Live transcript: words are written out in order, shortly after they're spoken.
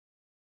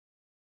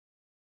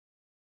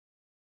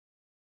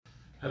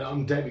Hello,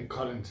 I'm David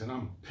Collins and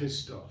I'm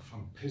pissed off.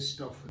 I'm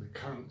pissed off with the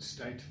current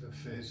state of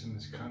affairs in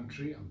this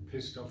country. I'm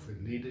pissed off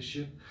with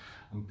leadership.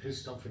 I'm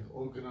pissed off with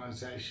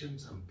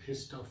organisations. I'm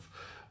pissed off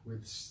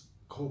with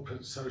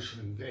corporate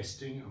social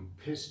investing. I'm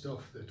pissed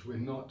off that we're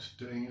not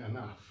doing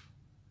enough.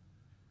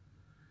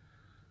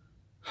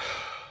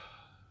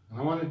 And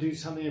I want to do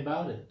something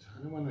about it.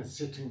 I don't want to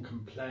sit and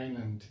complain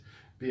and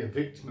be a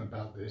victim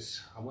about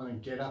this. I want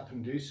to get up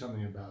and do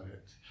something about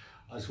it.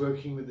 I was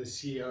working with the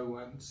CEO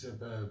once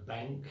of a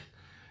bank,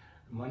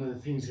 and one of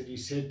the things that he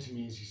said to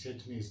me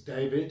is,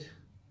 David,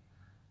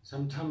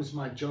 sometimes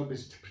my job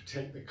is to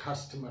protect the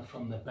customer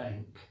from the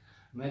bank.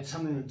 And that's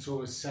something that's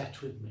always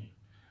sat with me.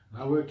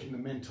 And I work in the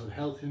mental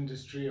health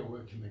industry, I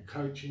work in the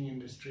coaching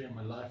industry, I'm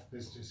a life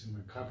business and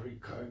recovery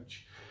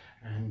coach.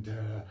 And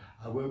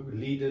I work with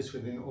leaders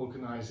within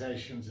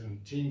organizations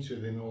and teams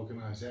within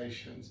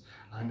organizations.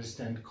 I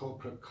understand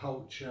corporate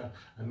culture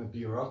and the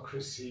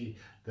bureaucracy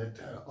that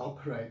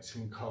operates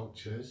in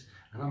cultures.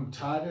 And I'm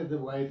tired of the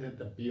way that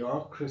the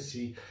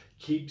bureaucracy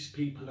keeps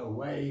people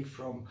away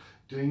from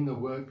doing the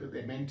work that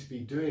they're meant to be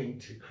doing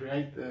to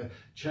create the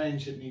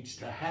change that needs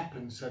to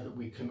happen so that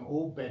we can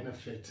all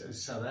benefit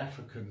as South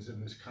Africans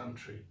in this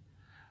country.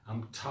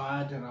 I'm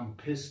tired and I'm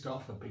pissed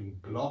off of being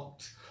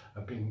blocked,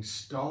 of being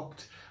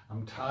stopped.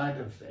 I'm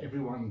tired of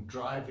everyone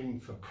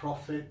driving for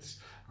profits.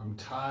 I'm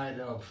tired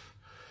of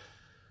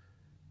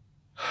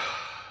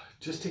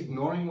just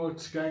ignoring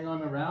what's going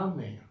on around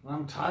me.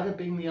 I'm tired of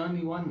being the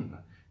only one.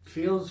 It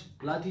feels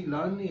bloody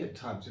lonely at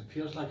times. It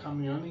feels like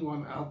I'm the only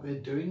one out there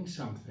doing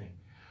something.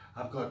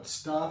 I've got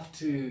staff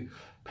to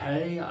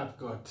pay. I've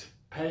got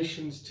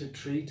patients to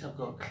treat. I've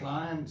got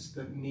clients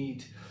that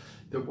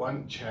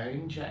want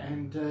change,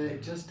 and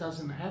it just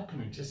doesn't happen.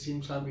 It just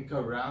seems like we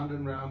go round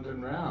and round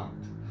and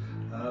round.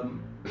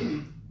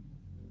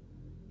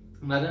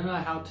 And I don't know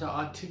how to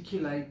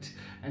articulate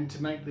and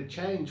to make the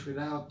change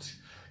without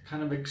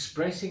kind of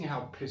expressing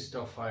how pissed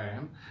off I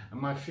am. And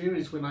my fear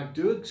is when I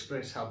do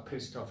express how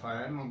pissed off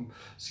I am, I'm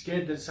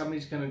scared that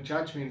somebody's going to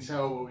judge me and say,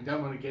 oh, well, we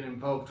don't want to get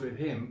involved with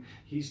him.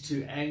 He's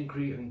too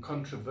angry and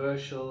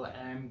controversial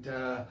and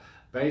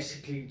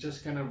basically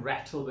just going to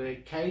rattle their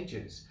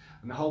cages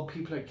and hold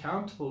people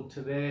accountable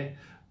to their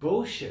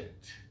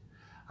bullshit.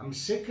 I'm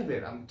sick of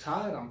it. I'm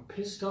tired. I'm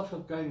pissed off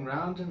of going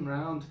round and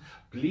round,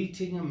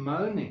 bleating and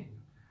moaning.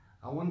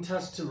 I want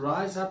us to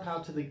rise up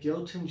out of the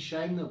guilt and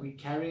shame that we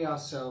carry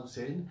ourselves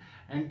in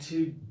and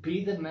to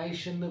be the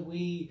nation that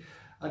we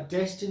are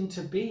destined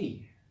to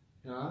be.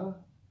 You know,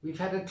 we've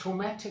had a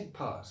traumatic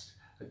past,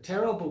 a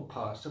terrible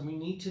past, and we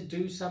need to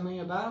do something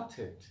about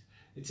it.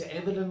 It's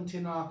evident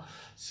in our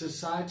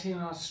society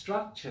and our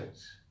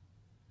structures.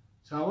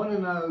 So I want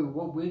to know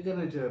what we're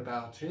going to do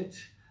about it,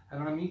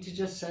 and I need to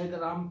just say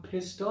that I'm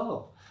pissed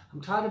off.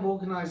 I'm tired of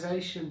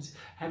organisations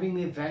having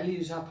their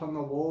values up on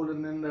the wall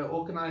and then the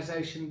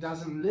organisation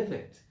doesn't live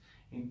it.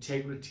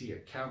 Integrity,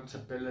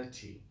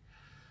 accountability.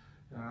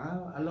 You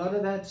know, a lot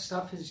of that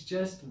stuff is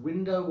just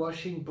window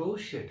washing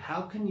bullshit.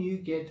 How can you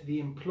get the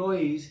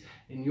employees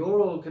in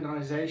your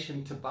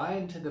organisation to buy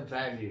into the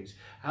values?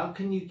 How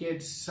can you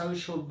get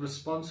social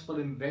responsible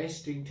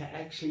investing to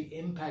actually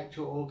impact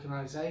your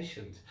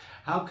organisations?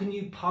 How can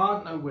you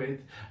partner with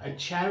a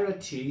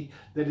charity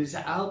that is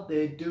out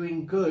there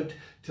doing good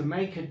to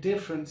make a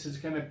difference that's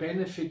going to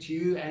benefit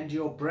you and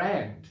your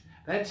brand?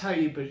 That's how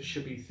you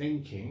should be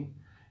thinking.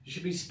 You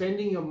should be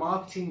spending your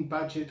marketing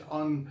budget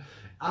on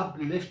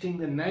uplifting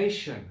the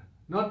nation,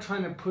 not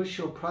trying to push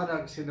your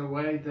products in a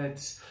way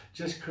that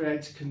just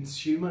creates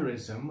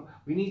consumerism.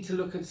 We need to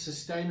look at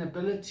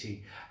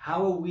sustainability.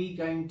 How are we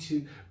going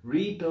to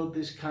rebuild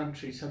this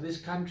country so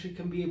this country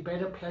can be a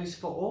better place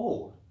for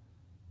all?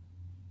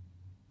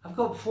 I've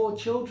got 4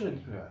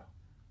 children here.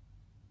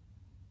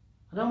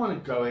 I don't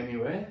want to go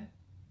anywhere.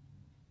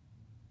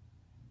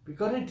 We've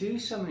got to do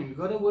something. We've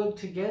got to work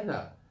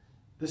together.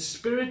 The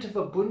spirit of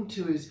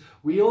Ubuntu is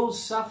we all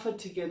suffer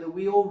together,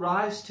 we all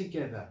rise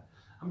together.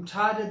 I'm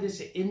tired of this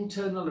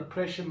internal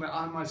oppression that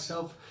I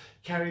myself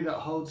carry that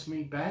holds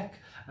me back,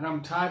 and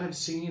I'm tired of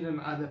seeing it in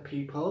other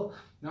people.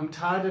 I'm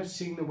tired of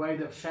seeing the way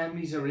that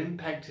families are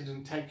impacted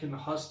and taken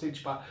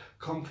hostage by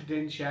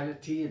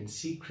confidentiality and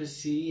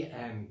secrecy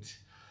and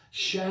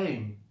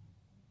shame,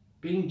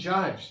 being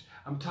judged.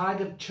 I'm tired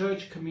of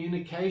church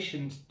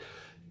communications,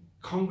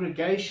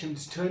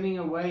 congregations turning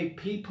away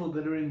people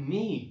that are in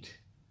need.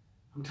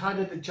 I'm tired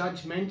of the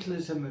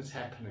judgmentalism that's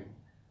happening.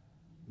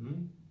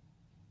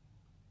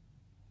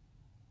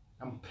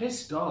 I'm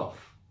pissed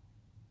off.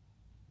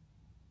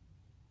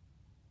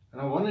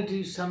 And I want to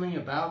do something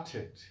about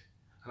it.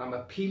 And I'm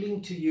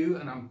appealing to you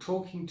and I'm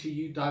talking to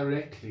you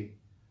directly.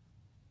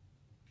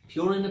 If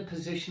you're in a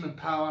position of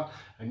power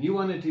and you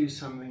want to do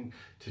something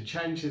to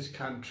change this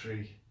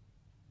country,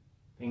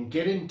 then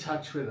get in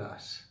touch with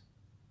us.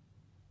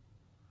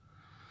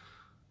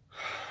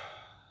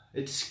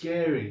 It's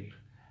scary.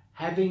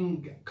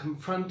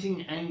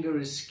 Confronting anger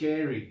is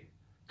scary.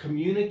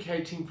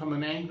 Communicating from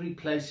an angry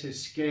place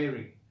is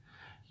scary.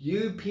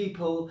 You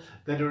people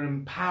that are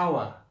in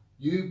power,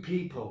 you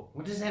people,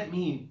 what does that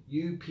mean?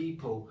 You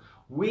people,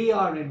 we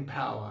are in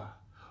power.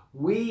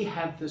 We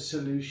have the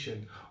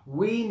solution.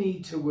 We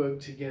need to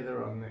work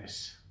together on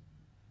this.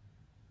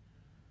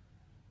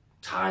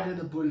 Tired of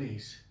the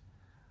bullies.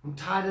 I'm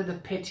tired of the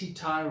petty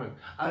tyrant.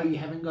 Oh, you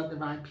haven't got the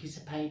right piece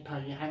of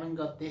paper. You haven't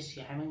got this.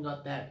 You haven't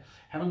got that.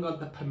 Haven't got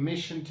the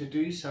permission to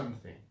do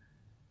something.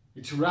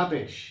 It's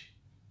rubbish.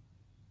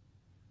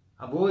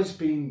 I've always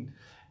been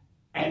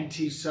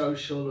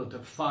antisocial or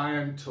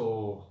defiant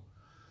or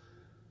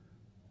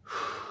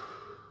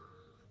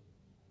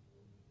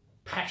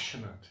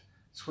passionate.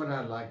 It's what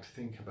I like to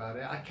think about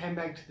it. I came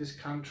back to this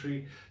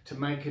country to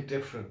make a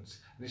difference.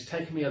 And it's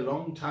taken me a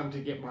long time to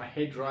get my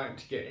head right and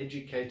to get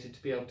educated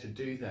to be able to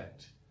do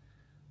that.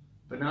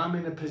 But now I'm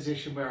in a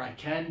position where I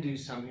can do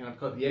something. I've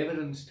got the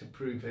evidence to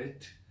prove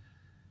it.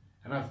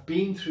 And I've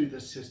been through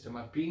the system.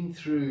 I've been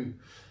through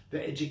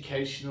the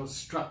educational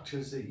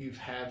structures that you've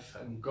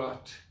and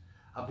got.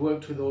 I've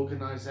worked with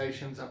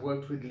organizations. I've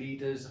worked with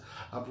leaders.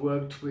 I've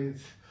worked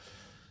with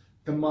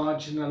the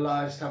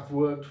marginalized. I've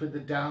worked with the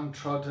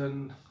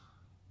downtrodden.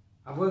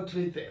 I've worked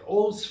with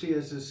all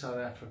spheres of South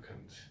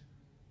Africans.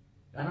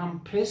 And I'm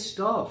pissed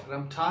off. And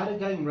I'm tired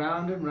of going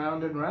round and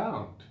round and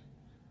round.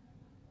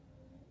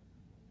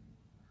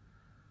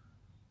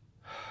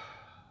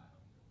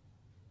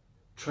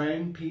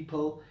 Train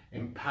people,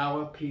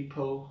 empower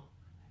people,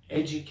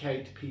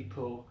 educate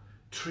people,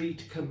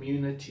 treat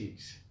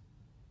communities.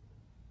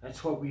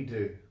 That's what we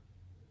do.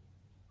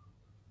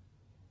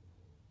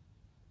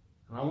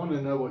 And I want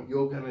to know what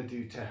you're going to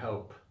do to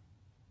help.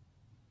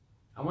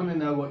 I want to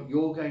know what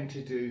you're going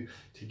to do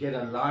to get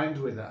aligned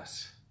with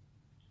us.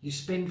 You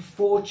spend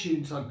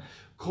fortunes on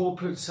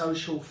corporate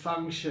social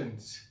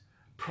functions,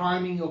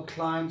 priming your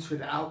clients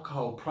with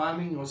alcohol,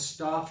 priming your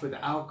staff with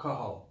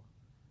alcohol.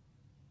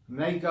 And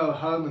they go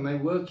home and they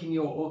work in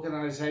your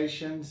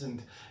organizations,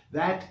 and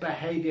that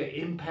behavior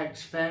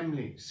impacts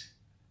families.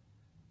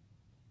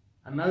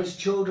 And those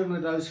children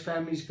of those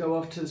families go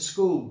off to the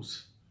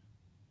schools.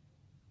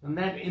 And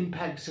that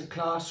impacts the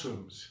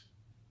classrooms,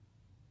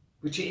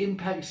 which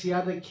impacts the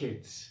other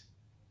kids.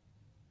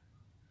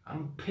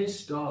 I'm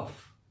pissed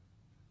off.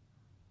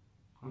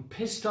 I'm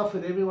pissed off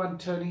with everyone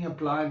turning a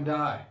blind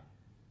eye.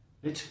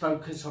 Let's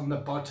focus on the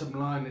bottom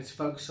line. Let's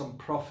focus on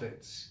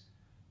profits.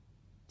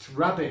 It's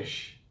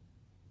rubbish.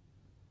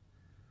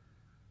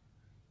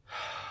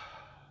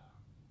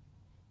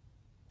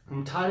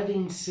 I'm tired of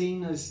being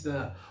seen as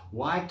the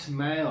white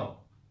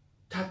male.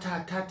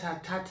 Ta-ta, ta-ta,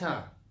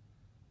 ta-ta.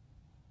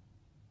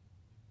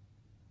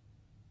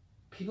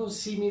 People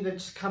see me that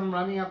just come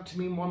running up to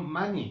me and want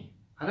money.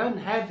 I don't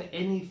have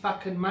any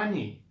fucking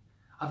money.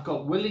 I've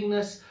got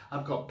willingness,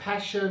 I've got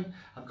passion,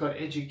 I've got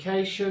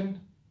education,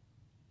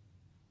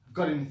 I've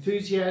got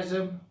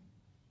enthusiasm,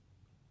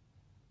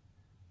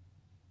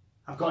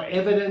 I've got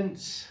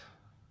evidence.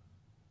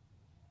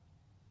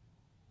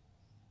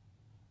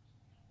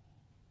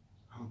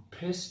 I'm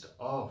pissed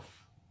off.